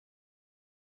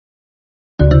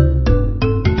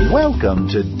Welcome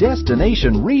to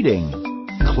Destination Reading.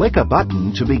 Click a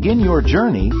button to begin your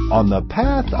journey on the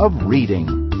path of reading.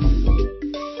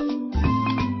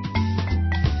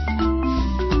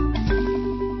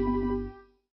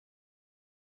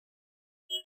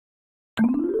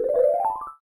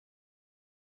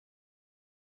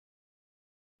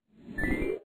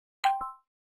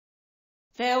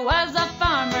 There was a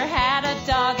farmer had a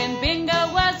dog, and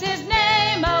Bingo was his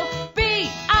name. Oh,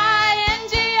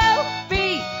 B-I-N-G-O,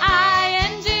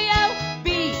 B-I-N-G-O,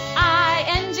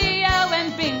 B-I-N-G-O,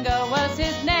 and Bingo was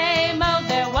his name. Oh,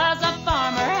 there was a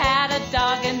farmer had a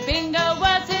dog, and Bingo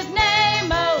was his name.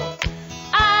 Oh,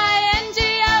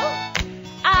 I-N-G-O,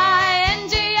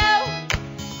 I-N-G-O,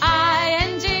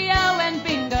 I-N-G-O, and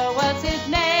Bingo was his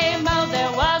name. Oh,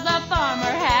 there was a farmer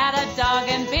had a dog,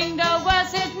 and Bingo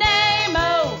was his name.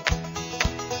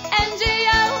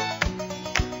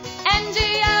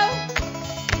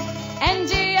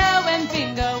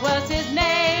 Bingo was his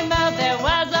name. Oh, there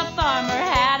was a farmer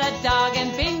had a dog,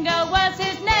 and Bingo was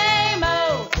his name.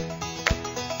 Oh,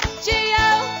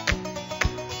 G-O,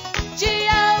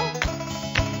 G-O,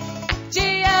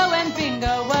 G-O, and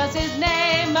Bingo was his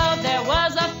name. Oh, there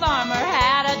was a farmer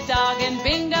had a dog, and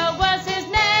Bingo was his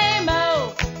name.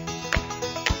 Oh,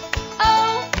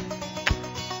 oh,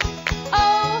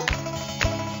 oh,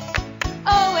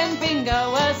 oh, and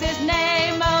Bingo was his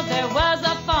name. Oh, there was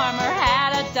a farmer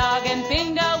had a dog, and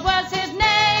Bingo was his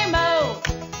name. Oh,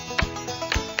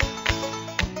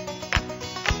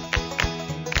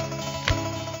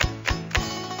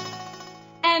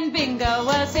 and Bingo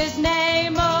was his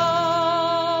name.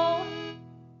 Oh.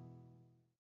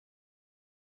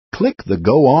 Click the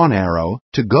Go On arrow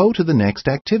to go to the next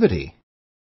activity.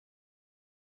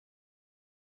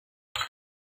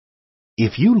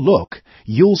 If you look,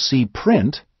 you'll see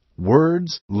print,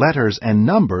 words, letters, and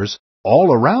numbers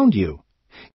all around you.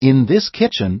 In this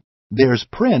kitchen, there's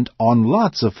print on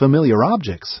lots of familiar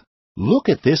objects. Look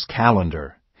at this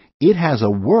calendar. It has a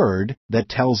word that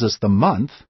tells us the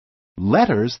month,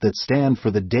 letters that stand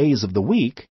for the days of the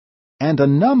week, and a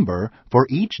number for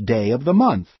each day of the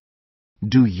month.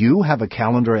 Do you have a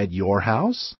calendar at your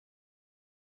house?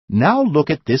 Now look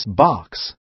at this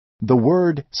box. The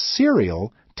word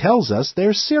cereal tells us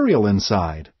there's cereal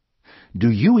inside.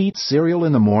 Do you eat cereal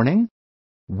in the morning?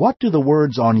 What do the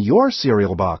words on your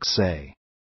cereal box say?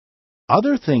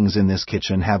 Other things in this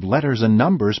kitchen have letters and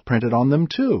numbers printed on them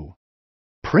too.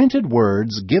 Printed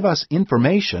words give us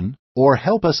information or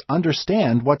help us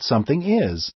understand what something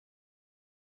is.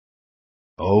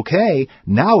 Okay,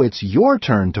 now it's your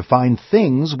turn to find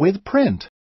things with print.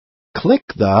 Click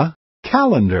the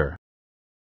calendar.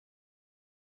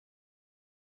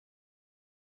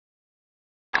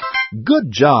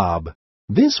 Good job!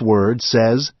 This word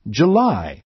says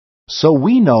July, so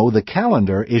we know the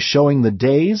calendar is showing the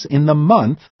days in the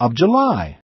month of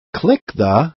July. Click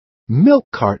the milk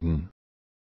carton.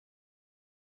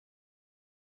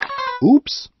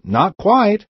 Oops, not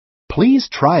quite. Please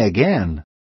try again.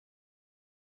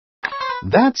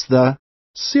 That's the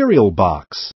cereal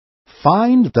box.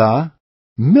 Find the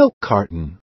milk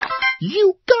carton.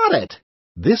 You got it!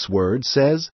 This word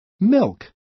says milk,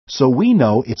 so we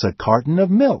know it's a carton of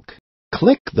milk.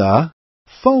 Click the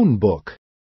phone book.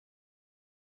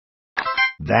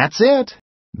 That's it.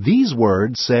 These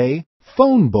words say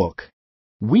phone book.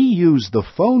 We use the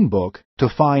phone book to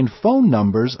find phone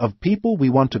numbers of people we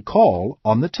want to call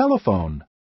on the telephone.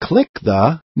 Click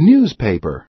the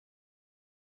newspaper.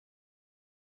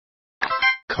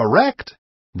 Correct.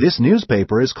 This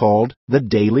newspaper is called the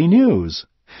Daily News.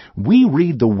 We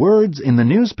read the words in the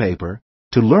newspaper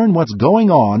to learn what's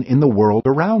going on in the world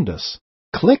around us.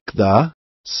 Click the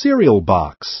cereal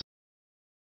box.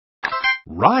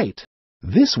 Right.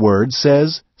 This word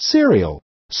says cereal,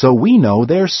 so we know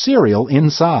there's cereal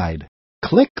inside.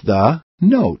 Click the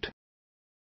note.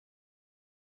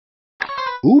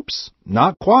 Oops,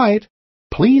 not quite.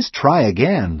 Please try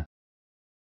again.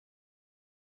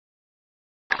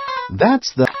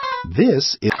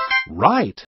 This is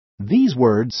right. These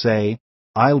words say,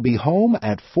 I'll be home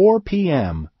at 4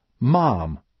 p.m.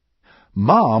 Mom.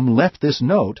 Mom left this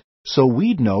note so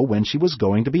we'd know when she was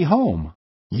going to be home.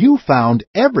 You found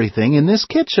everything in this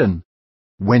kitchen.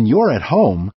 When you're at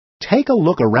home, take a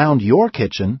look around your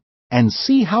kitchen and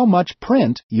see how much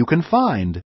print you can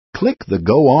find. Click the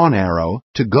Go On arrow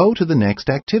to go to the next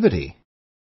activity.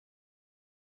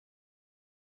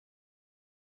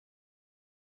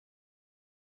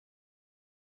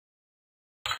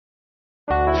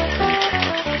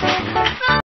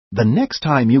 The next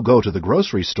time you go to the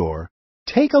grocery store,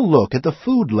 take a look at the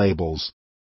food labels.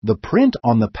 The print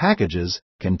on the packages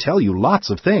can tell you lots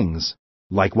of things.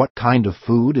 like what kind of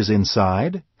food is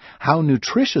inside, how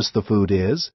nutritious the food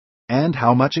is, and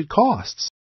how much it costs.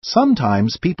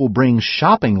 Sometimes people bring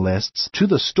shopping lists to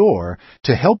the store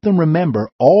to help them remember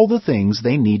all the things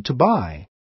they need to buy.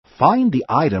 Find the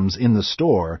items in the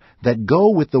store that go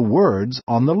with the words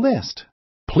on the list.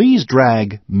 Please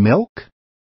drag milk,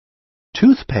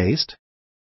 toothpaste,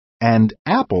 and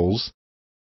apples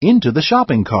into the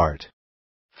shopping cart.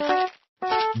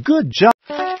 Good job!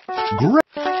 Great!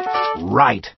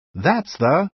 Right, that's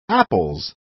the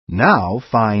apples. Now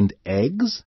find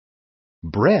eggs,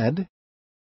 bread,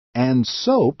 and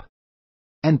soap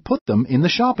and put them in the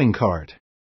shopping cart.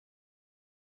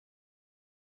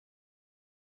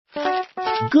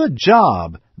 Good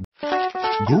job!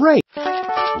 Great!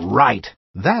 Right,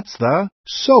 that's the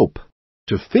soap.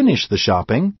 To finish the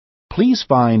shopping, please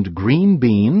find green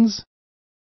beans,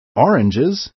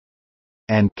 oranges,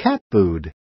 and cat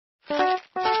food.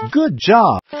 Good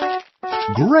job!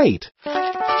 Great!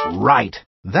 Right,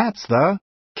 that's the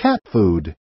cat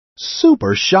food.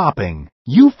 Super shopping!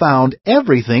 You found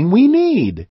everything we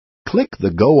need. Click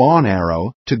the Go On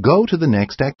arrow to go to the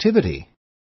next activity.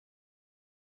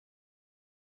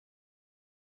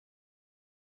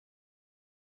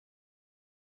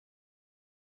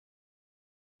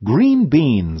 Green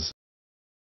beans.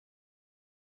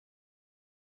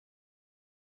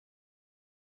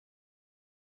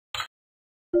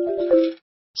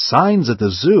 Signs at the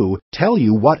zoo tell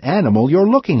you what animal you're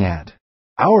looking at.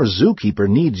 Our zookeeper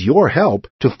needs your help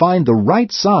to find the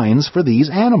right signs for these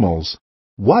animals.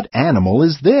 What animal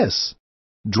is this?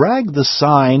 Drag the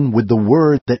sign with the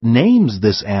word that names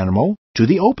this animal to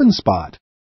the open spot.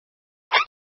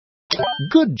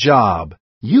 Good job!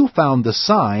 You found the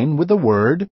sign with the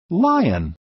word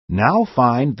lion. Now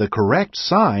find the correct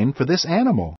sign for this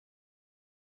animal.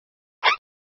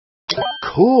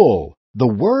 Cool! The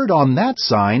word on that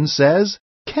sign says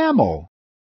camel.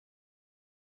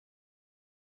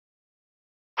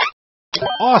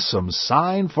 Awesome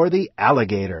sign for the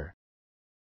alligator.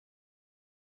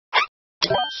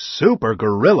 Super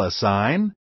gorilla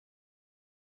sign.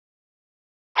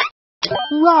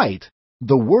 Right!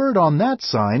 The word on that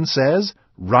sign says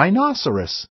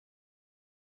rhinoceros.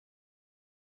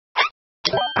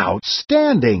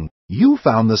 Outstanding! You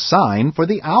found the sign for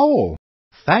the owl.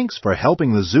 Thanks for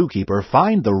helping the zookeeper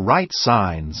find the right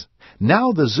signs.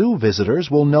 Now the zoo visitors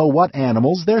will know what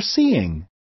animals they're seeing.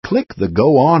 Click the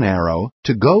Go On arrow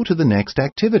to go to the next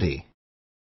activity.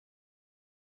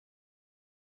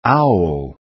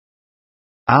 Owl.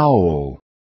 Owl.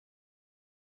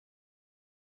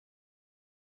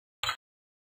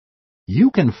 You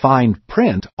can find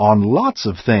print on lots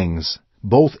of things,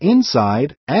 both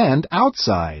inside and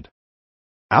outside.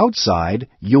 Outside,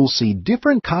 you'll see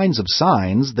different kinds of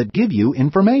signs that give you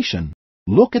information.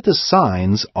 Look at the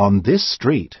signs on this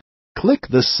street. Click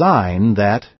the sign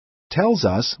that tells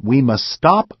us we must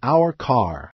stop our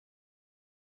car.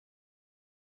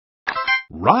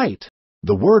 Right!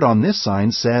 The word on this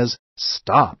sign says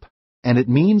stop, and it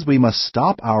means we must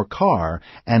stop our car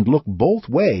and look both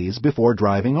ways before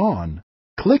driving on.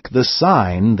 Click the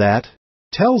sign that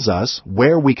tells us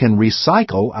where we can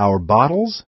recycle our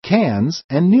bottles, cans,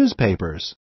 and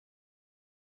newspapers.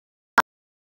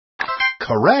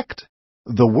 Correct!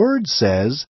 The word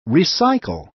says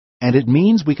recycle, and it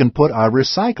means we can put our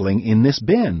recycling in this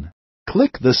bin.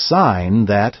 Click the sign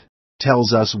that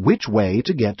tells us which way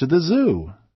to get to the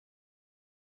zoo.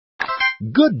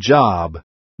 Good job!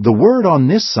 The word on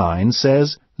this sign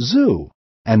says zoo,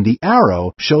 and the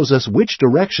arrow shows us which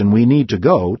direction we need to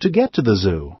go to get to the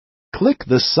zoo. Click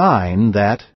the sign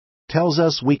that tells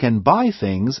us we can buy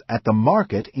things at the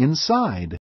market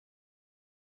inside.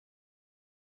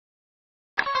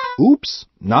 Oops,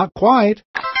 not quite.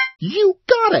 You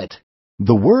got it!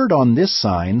 The word on this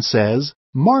sign says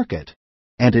market,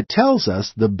 and it tells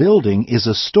us the building is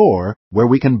a store where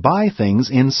we can buy things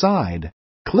inside.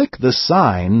 Click the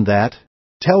sign that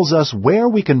tells us where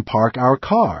we can park our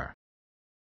car.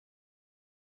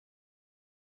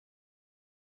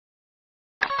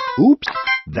 Oops,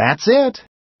 that's it!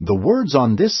 The words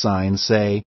on this sign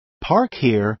say, park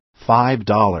here,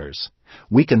 $5.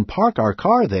 We can park our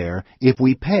car there if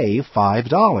we pay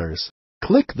 $5.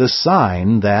 Click the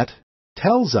sign that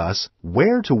tells us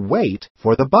where to wait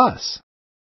for the bus.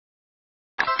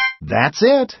 That's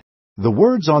it! The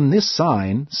words on this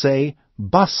sign say,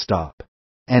 bus stop,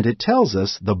 and it tells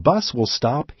us the bus will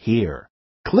stop here.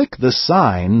 Click the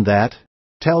sign that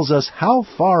tells us how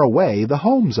far away the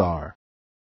homes are.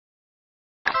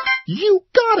 You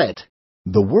got it!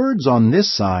 The words on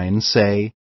this sign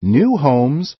say, new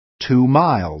homes, 2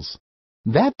 miles.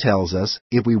 That tells us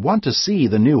if we want to see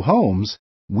the new homes,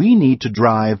 We need to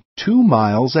drive 2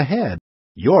 miles ahead.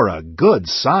 You're a good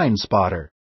sign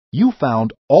spotter. You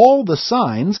found all the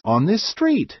signs on this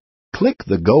street. Click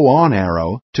the Go On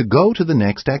arrow to go to the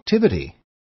next activity.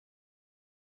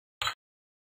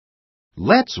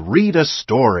 Let's read a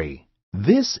story.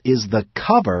 This is the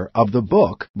cover of the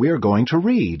book we're going to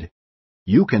read.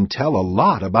 You can tell a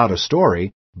lot about a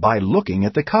story by looking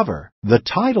at the cover. The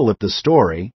title of the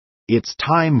story, It's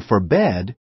Time for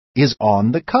Bed, is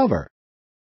on the cover.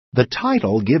 The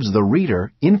title gives the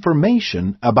reader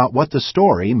information about what the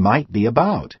story might be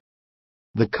about.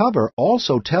 The cover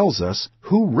also tells us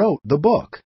who wrote the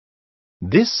book.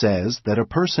 This says that a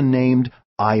person named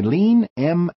Eileen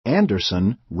M.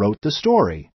 Anderson wrote the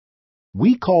story.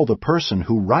 We call the person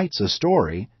who writes a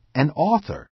story an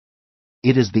author.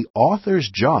 It is the author's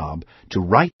job to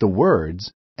write the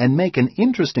words and make an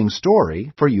interesting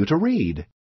story for you to read.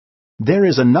 There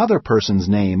is another person's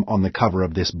name on the cover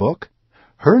of this book.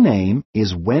 Her name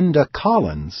is Wenda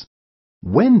Collins.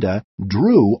 Wenda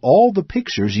drew all the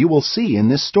pictures you will see in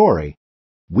this story.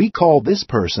 We call this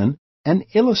person an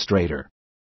illustrator.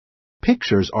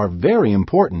 Pictures are very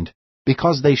important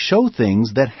because they show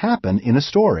things that happen in a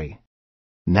story.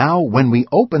 Now, when we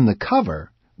open the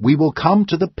cover, we will come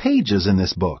to the pages in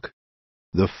this book.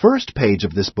 The first page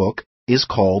of this book is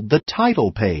called the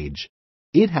title page.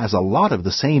 It has a lot of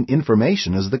the same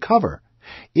information as the cover.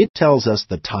 It tells us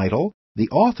the title, the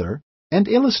author, and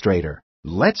illustrator.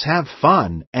 Let's have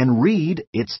fun and read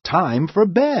It's Time for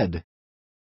Bed.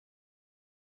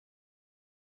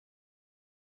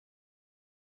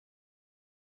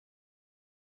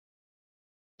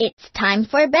 It's time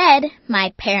for bed,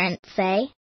 my parents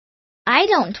say. I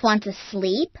don't want to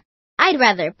sleep. I'd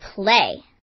rather play.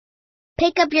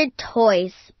 Pick up your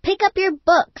toys, pick up your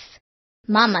books,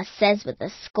 Mama says with a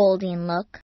scolding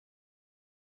look.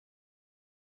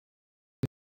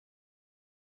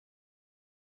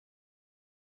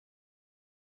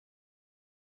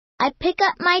 I pick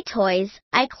up my toys,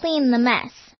 I clean the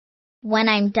mess. When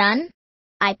I'm done,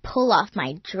 I pull off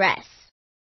my dress.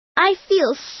 I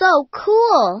feel so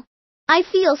cool. I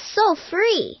feel so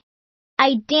free.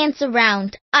 I dance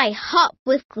around, I hop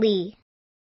with glee.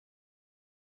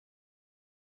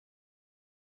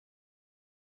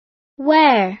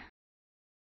 Where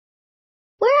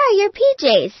are your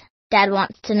PJs? Dad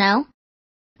wants to know.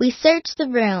 We search the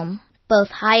room, both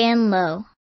high and low.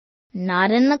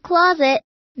 Not in the closet,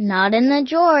 not in the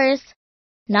drawers,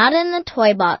 not in the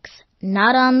toy box,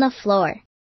 not on the floor.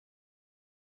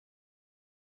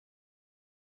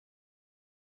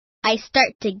 I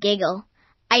start to giggle.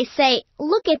 I say,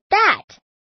 look at that!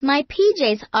 My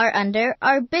PJs are under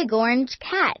our big orange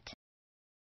cat.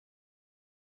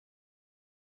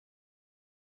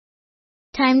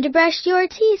 Time to brush your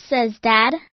teeth, says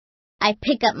Dad. I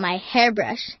pick up my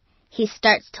hairbrush. He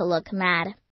starts to look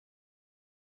mad.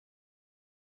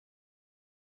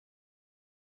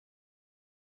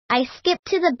 I skip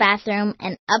to the bathroom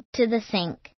and up to the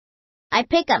sink. I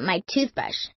pick up my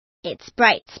toothbrush. It's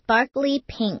bright, sparkly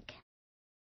pink.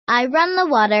 I run the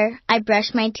water, I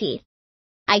brush my teeth.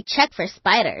 I check for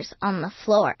spiders on the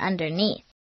floor underneath.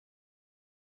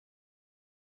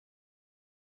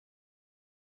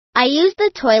 I use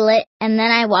the toilet and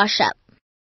then I wash up.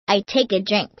 I take a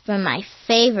drink from my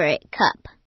favorite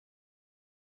cup.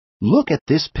 Look at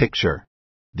this picture.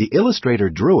 The illustrator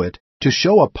drew it to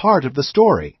show a part of the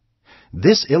story.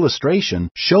 This illustration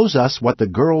shows us what the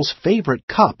girl's favorite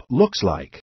cup looks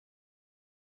like.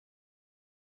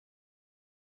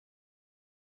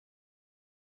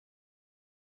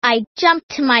 I jump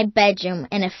to my bedroom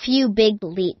in a few big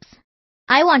leaps.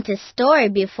 I want a story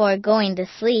before going to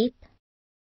sleep.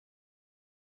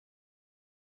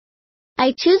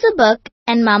 I choose a book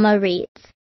and Mama reads.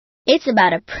 It's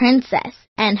about a princess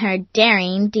and her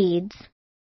daring deeds.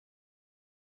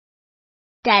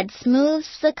 Dad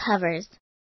smooths the covers.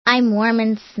 I'm warm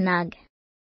and snug.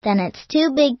 Then it's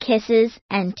 2 big kisses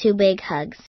and 2 big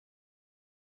hugs.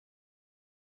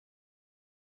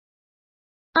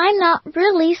 I'm not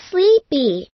really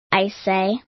sleepy, I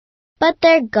say, but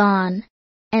they're gone,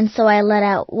 and so I let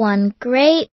out one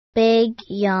great big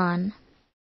yawn.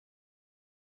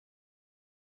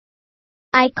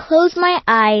 I close my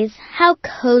eyes, how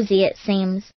cozy it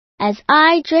seems, as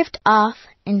I drift off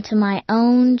into my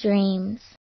own dreams.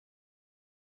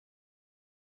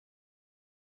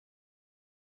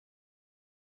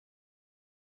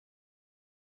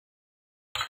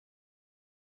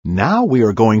 Now we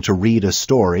are going to read a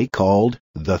story called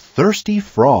The Thirsty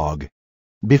Frog.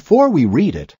 Before we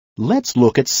read it, let's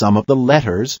look at some of the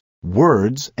letters,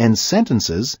 words, and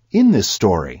sentences in this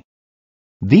story.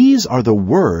 These are the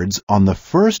words on the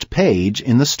first page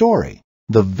in the story.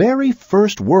 The very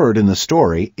first word in the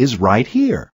story is right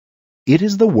here. It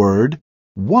is the word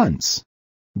once.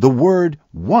 The word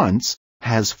once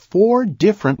has 4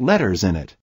 different letters in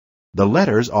it. The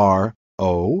letters are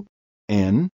O,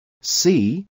 N,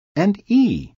 C, and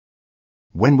E.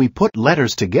 When we put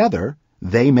letters together,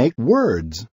 they make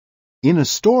words. In a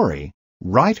story,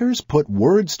 writers put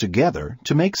words together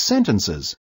to make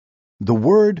sentences. The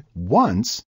word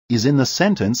once is in the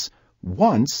sentence,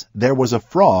 "Once there was a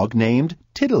frog named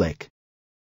Tiddalik."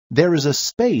 There is a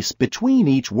space between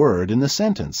each word in the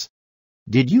sentence.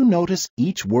 Did you notice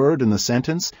each word in the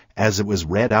sentence as it was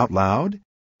read out loud?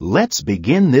 Let's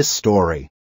begin this story.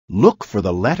 Look for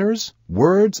the letters,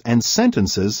 words, and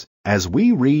sentences as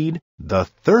we read The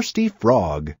Thirsty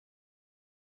Frog.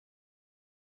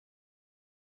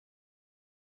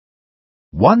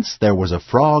 Once there was a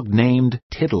frog named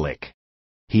Tiddalik.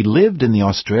 He lived in the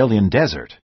Australian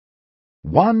desert.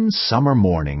 One summer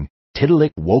morning,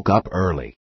 Tiddalik woke up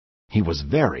early. He was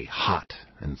very hot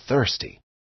and thirsty,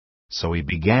 so he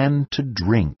began to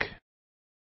drink.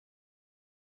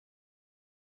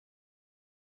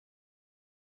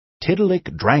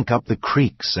 Tiddalik drank up the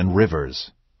creeks and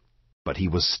rivers, but he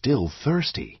was still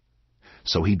thirsty,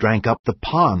 so he drank up the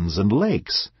ponds and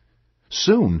lakes.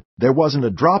 Soon there wasn't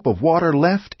a drop of water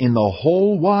left in the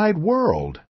whole wide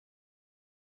world.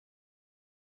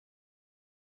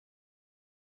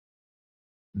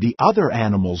 The other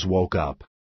animals woke up.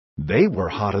 They were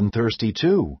hot and thirsty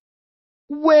too.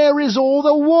 "Where is all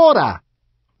the water?"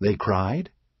 they cried.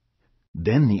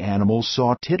 Then the animals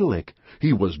saw Tiddalik.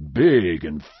 He was big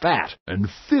and fat and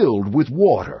filled with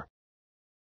water.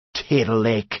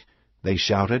 "Tiddalik," they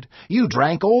shouted, "you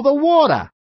drank all the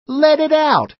water. Let it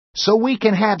out so we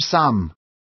can have some."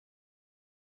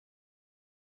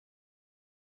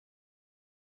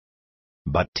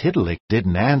 But Tiddalik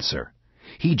didn't answer.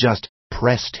 He just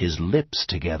pressed his lips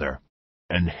together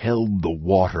and held the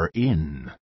water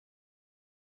in.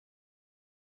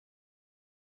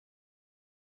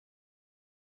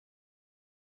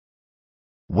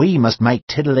 "We must make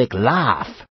Tiddalik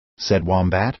laugh," said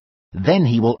Wombat. "Then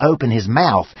he will open his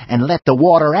mouth and let the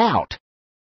water out."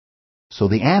 So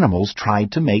the animals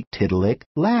tried to make Tiddalik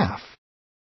laugh.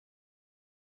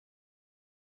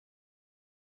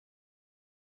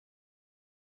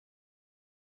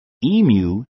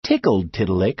 Emu tickled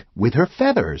Tiddalik with her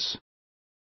feathers.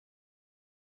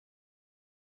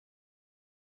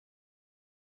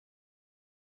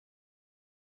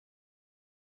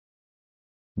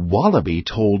 Wallaby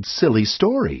told silly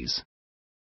stories.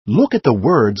 Look at the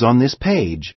words on this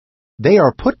page. They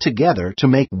are put together to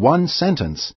make one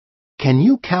sentence. Can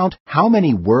you count how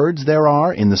many words there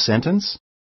are in the sentence?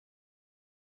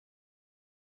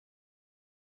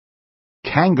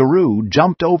 Kangaroo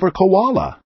jumped over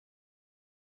koala.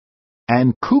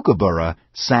 And Kookaburra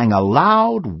sang a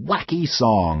loud, wacky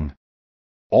song.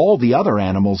 All the other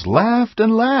animals laughed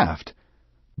and laughed,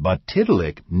 but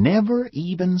Tiddalik never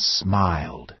even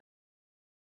smiled.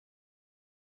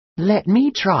 "Let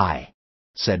me try,"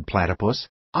 said Platypus.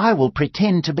 "I will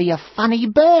pretend to be a funny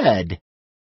bird."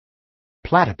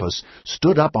 Platypus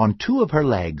stood up on 2 of her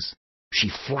legs. She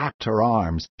flapped her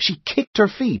arms, she kicked her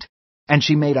feet, and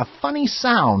she made a funny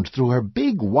sound through her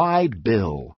big wide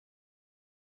bill.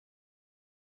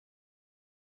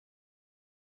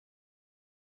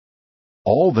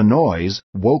 All the noise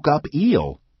woke up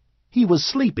Eel. He was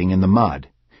sleeping in the mud.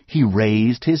 He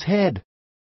raised his head.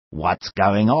 "What's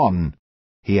going on?"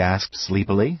 he asked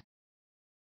sleepily.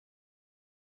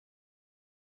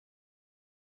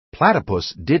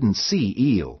 Platypus didn't see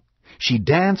Eel. She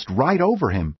danced right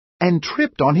over him and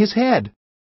tripped on his head.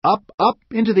 Up, up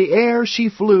into the air she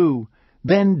flew.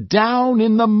 Then down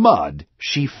in the mud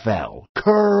she fell,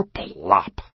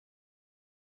 ker-plop.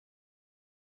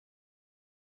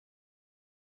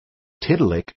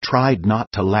 Tiddalik tried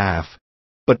not to laugh,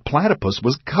 but Platypus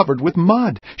was covered with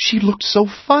mud. She looked so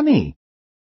funny.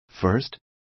 First,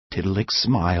 Tiddalik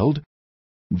smiled.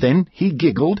 Then he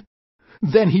giggled.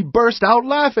 Then he burst out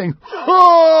laughing.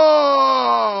 "Ha!"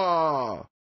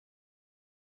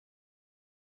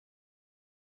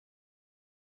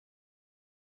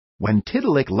 When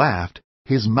Tiddalik laughed,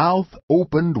 his mouth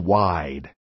opened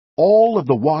wide. All of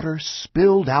the water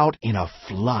spilled out in a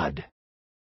flood.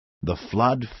 The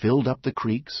flood filled up the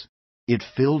creeks, it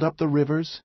filled up the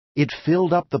rivers, it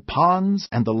filled up the ponds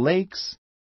and the lakes,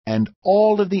 and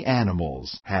all of the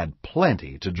animals had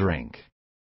plenty to drink.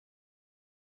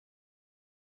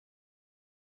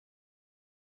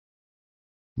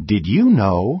 Did you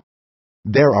know?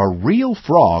 There are real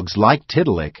frogs like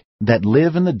Tiddalik that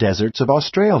live in the deserts of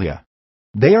Australia.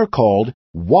 They are called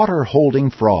water-holding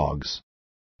frogs.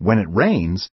 When it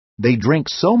rains, They drink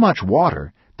so much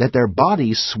water that their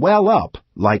bodies swell up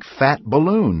like fat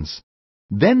balloons.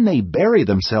 Then they bury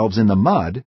themselves in the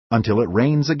mud until it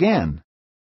rains again.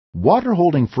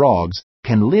 Water-holding frogs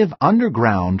can live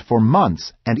underground for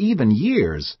months and even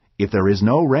years if there is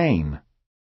no rain.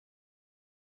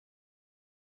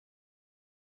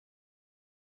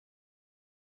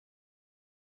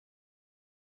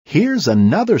 Here's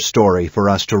another story for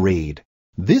us to read.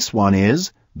 This one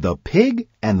is The Pig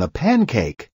and the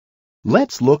Pancake.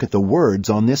 Let's look at the words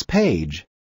on this page.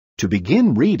 To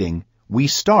begin reading, we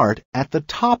start at the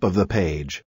top of the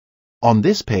page. On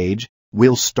this page,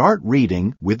 we'll start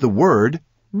reading with the word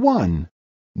one.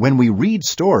 When we read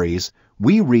stories,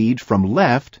 we read from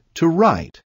left to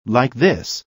right, like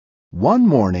this. One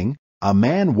morning, a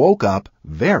man woke up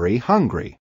very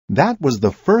hungry. That was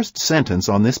the first sentence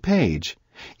on this page.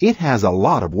 It has a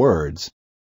lot of words.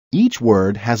 Each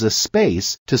word has a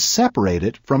space to separate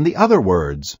it from the other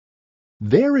words.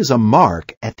 There is a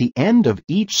mark at the end of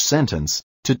each sentence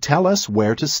to tell us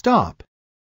where to stop.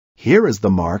 Here is the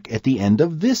mark at the end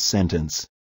of this sentence.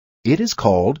 It is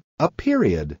called a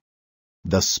period.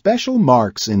 The special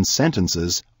marks in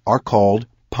sentences are called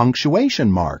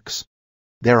punctuation marks.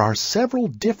 There are several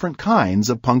different kinds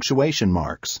of punctuation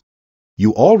marks.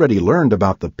 You already learned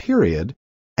about the period,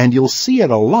 and you'll see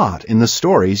it a lot in the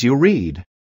stories you read.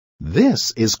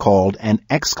 This is called an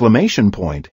exclamation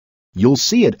point. You'll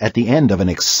see it at the end of an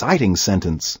exciting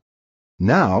sentence.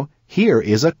 Now, here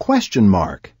is a question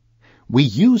mark. We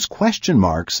use question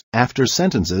marks after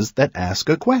sentences that ask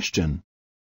a question.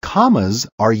 Commas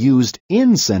are used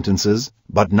in sentences,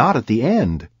 but not at the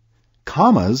end.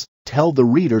 Commas tell the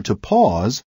reader to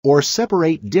pause or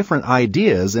separate different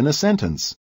ideas in a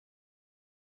sentence.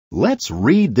 Let's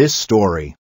read this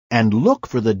story and look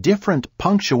for the different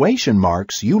punctuation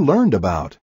marks you learned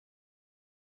about.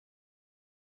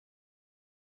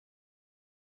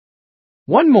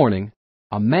 One morning,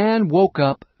 a man woke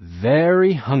up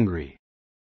very hungry.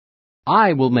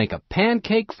 "I will make a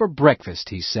pancake for breakfast,"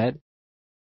 he said.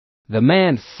 The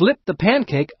man flipped the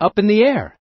pancake up in the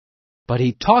air, but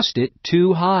he tossed it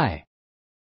too high.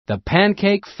 The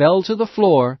pancake fell to the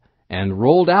floor and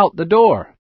rolled out the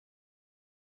door.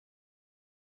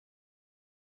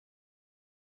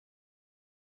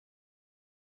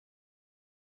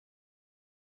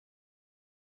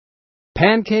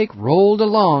 Pancake rolled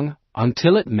along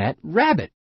until it met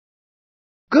Rabbit.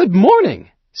 "Good morning,"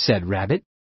 said Rabbit.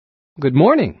 "Good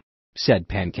morning," said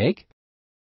Pancake.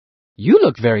 "You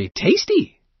look very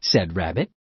tasty," said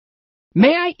Rabbit.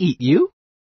 "May I eat you?"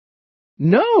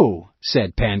 "No,"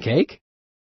 said Pancake.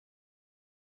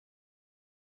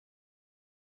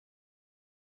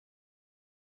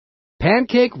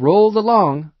 Pancake rolled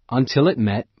along until it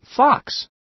met Fox.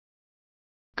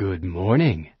 "Good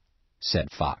morning," said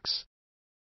Fox.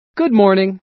 "Good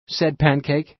morning," said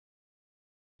Pancake.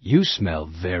 "You smell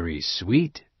very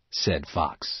sweet," said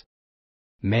Fox.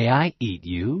 "May I eat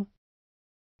you?"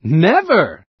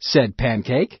 "Never," said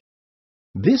Pancake.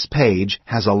 This page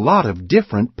has a lot of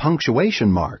different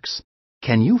punctuation marks.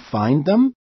 Can you find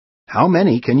them? How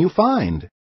many can you find?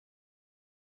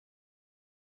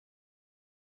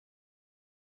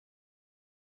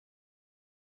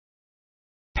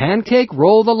 Pancake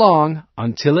rolled along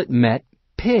until it met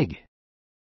Pig.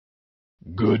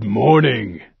 "Good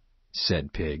morning,"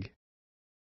 said Pig.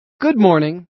 "Good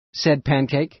morning," said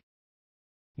Pancake.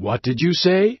 "What did you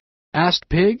say?" asked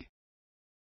Pig.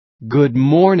 "Good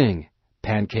morning,"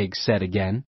 Pancake said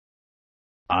again.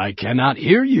 "I cannot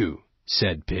hear you,"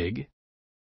 said Pig.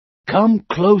 "Come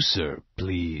closer,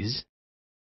 please."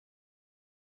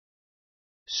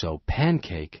 So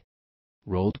Pancake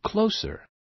rolled closer,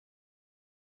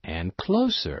 and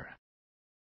closer,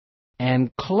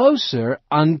 and closer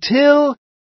until...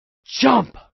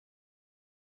 Jump!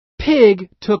 Pig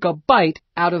took a bite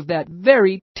out of that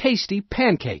very tasty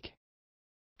pancake.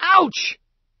 "Ouch!"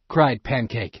 cried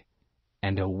Pancake,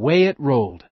 and away it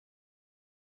rolled.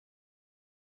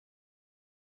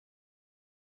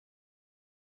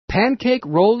 Pancake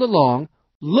rolled along,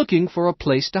 looking for a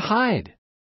place to hide.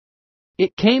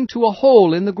 It came to a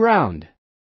hole in the ground.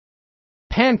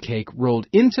 Pancake rolled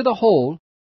into the hole,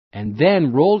 and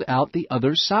then rolled out the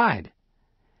other side.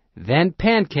 Then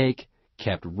Pancake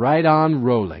kept right on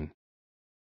rolling.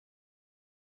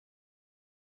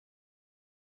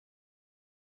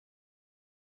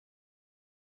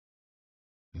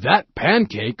 "That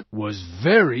pancake was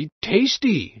very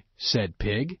tasty," said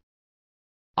Pig.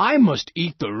 "I must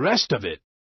eat the rest of it."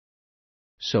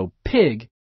 So Pig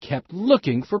kept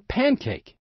looking for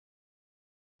Pancake.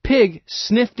 Pig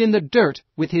sniffed in the dirt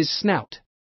with his snout.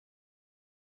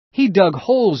 He dug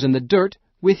holes in the dirt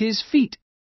with his feet.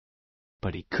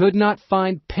 but he could not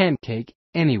find pancake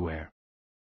anywhere.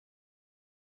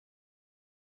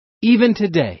 Even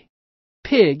today,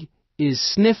 Pig is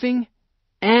sniffing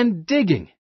and digging.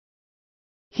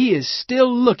 He is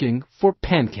still looking for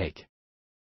pancake.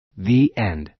 The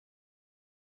end.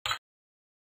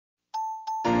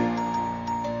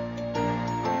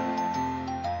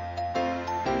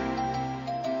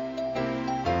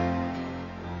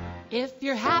 If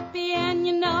you're happy and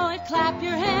you know it, clap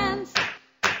your hands.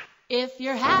 If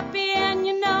you're happy and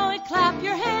you know it, clap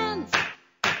your hands.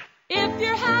 If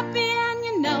you're happy and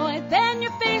you know it, then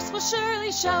your face will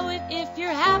surely show it. If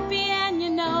you're happy and you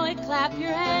know it, clap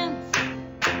your hands.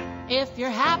 If you're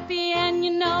happy and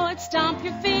you know it, stomp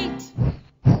your feet.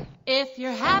 If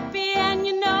you're happy and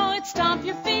you know it, stomp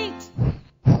your feet.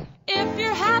 If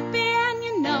you're happy and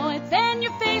you know it, then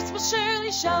your face will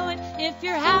surely show it. If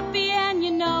you're happy and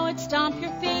you know it, stomp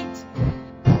your feet.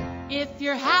 If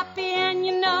you're happy and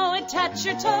you know it, touch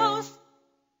your toes.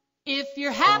 If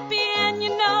you're happy and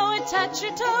you know it, touch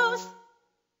your toes.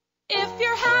 If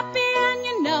you're happy and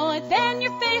you know it, then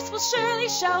your face will surely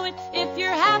show it. If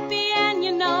you're happy and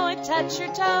you know it, touch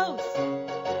your toes.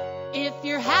 If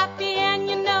you're happy and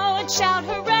you know it, shout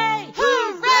hooray!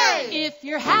 Hooray! If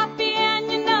you're happy and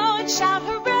you know it, shout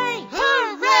hooray!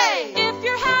 Hooray! If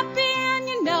you're happy and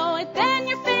you know it, then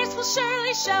your face will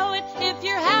surely show it. If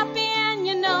you're happy and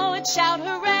you know it, shout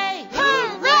hooray!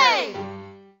 Hooray!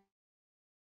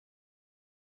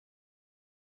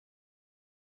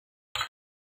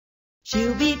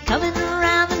 She'll be coming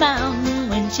around the mountain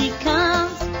when she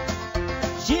comes.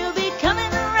 She'll be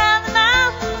coming around the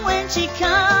mountain when she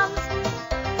comes.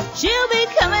 She'll be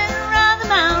coming around the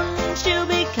mountain. She'll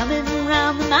be coming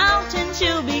around the mountain.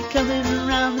 She'll be coming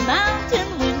around the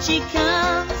mountain when she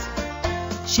comes.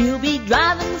 She'll be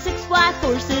driving 6 white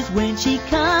horses when she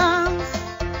comes.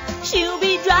 She'll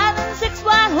be driving 6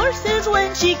 white horses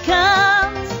when she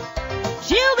comes.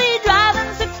 She'll be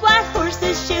driving 6 white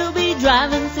horses. She'll be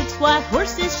driving 6 white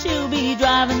horses. She'll be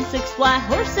driving 6 white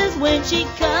horses when she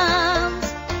comes.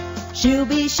 She'll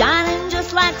be shining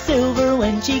just like silver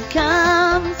when she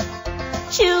comes.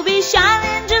 She'll be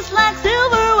shining just like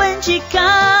silver when she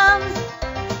comes.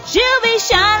 She'll be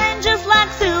shining just like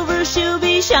silver. She'll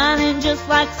be shining just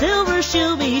like silver.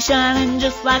 She'll be shining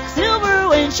just like silver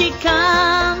when she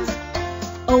comes.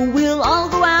 Oh, we'll all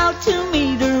go out to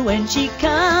meet her when she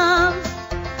comes.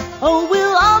 Oh,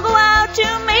 we'll all go out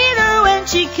to meet her when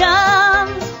she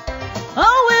comes.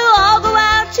 Oh, we'll all go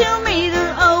out to meet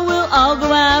her. Oh, we'll all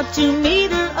go out to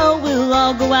meet her. Oh, we'll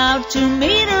all go out to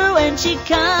meet her when she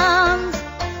comes.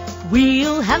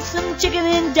 We'll have some chicken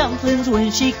and dumplings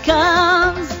when she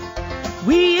comes.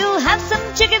 We'll have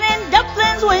some chicken and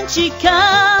dumplings when she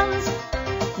comes.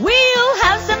 We'll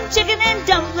have some chicken and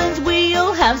dumplings.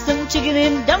 We'll have some chicken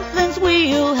and dumplings.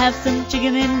 We'll have some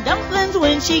chicken and dumplings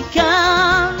when she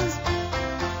comes.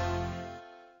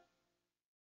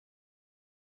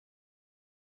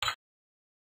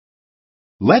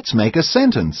 Let's make a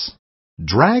sentence.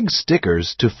 Drag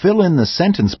stickers to fill in the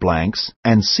sentence blanks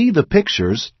and see the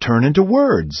pictures turn into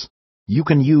words. You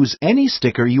can use any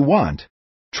sticker you want.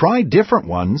 Try different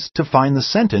ones to find the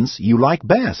sentence you like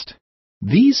best.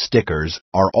 These stickers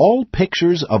are all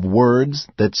pictures of words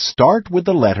that start with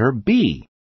the letter B.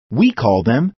 We call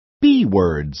them B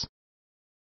words.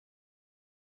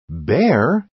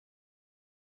 Bear,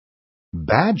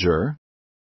 badger,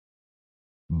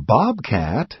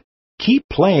 bobcat. Keep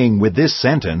playing with this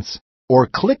sentence or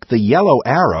click the yellow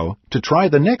arrow to try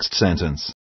the next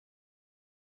sentence.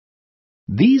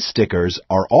 These stickers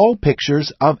are all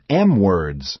pictures of M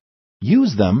words.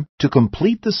 Use them to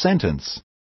complete the sentence.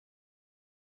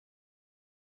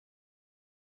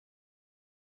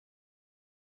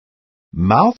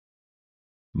 Mouth,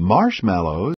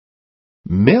 marshmallows,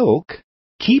 milk.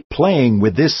 Keep playing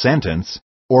with this sentence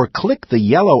or click the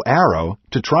yellow arrow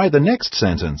to try the next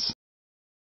sentence.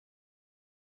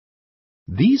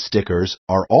 These stickers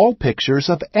are all pictures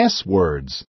of S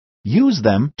words. Use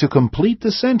them to complete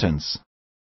the sentence.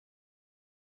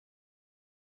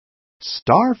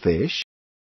 Starfish,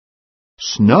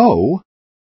 snow,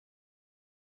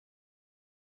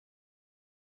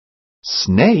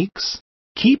 snakes.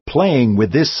 Keep playing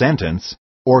with this sentence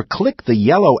or click the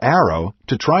yellow arrow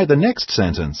to try the next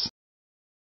sentence.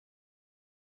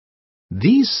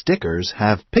 These stickers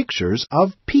have pictures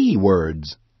of P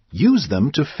words. Use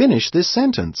them to finish this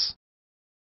sentence.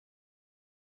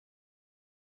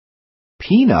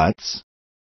 Peanuts,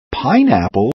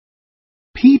 pineapple,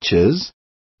 peaches.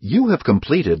 You have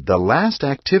completed the last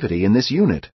activity in this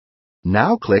unit.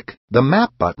 Now click the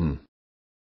Map button.